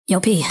Yo,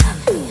 P.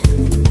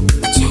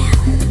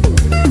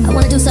 Jam. I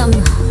wanna do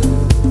something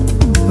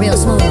real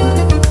smooth.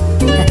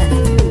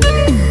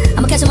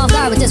 I'ma catch him off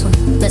guard with this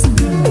one. Listen.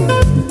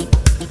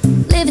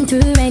 Living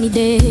through rainy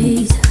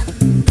days,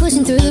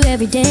 pushing through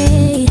every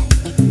day,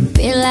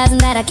 realizing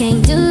that I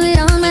can't do it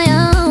on my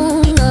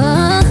own.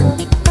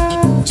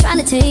 Trying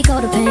to take all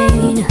the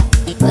pain,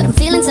 but I'm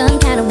feeling some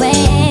kind of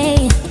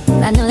way.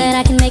 But I know that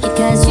I can make it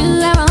 'cause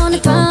you are on the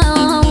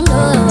throne.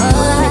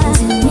 Written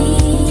to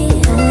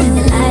me,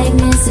 the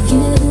likeness of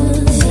you.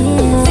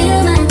 Fill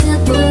my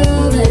cup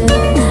over,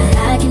 that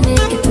I can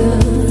make it through.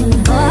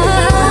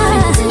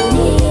 Written to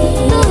me,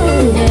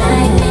 the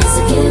likeness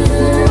of you.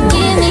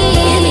 Give me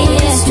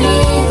the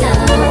strength,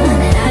 Lord,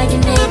 that I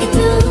can make it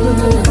through.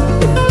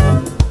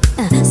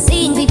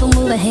 Seeing people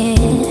move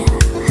ahead,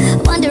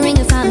 wondering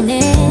if I'm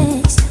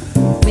next,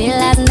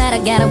 realizing that I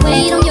gotta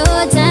wait on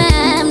your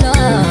time,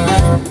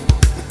 Lord.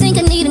 Think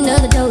I need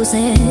another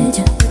dosage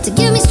to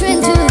give me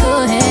strength to go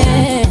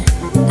ahead.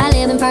 I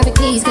live in perfect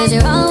peace 'cause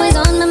you're always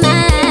on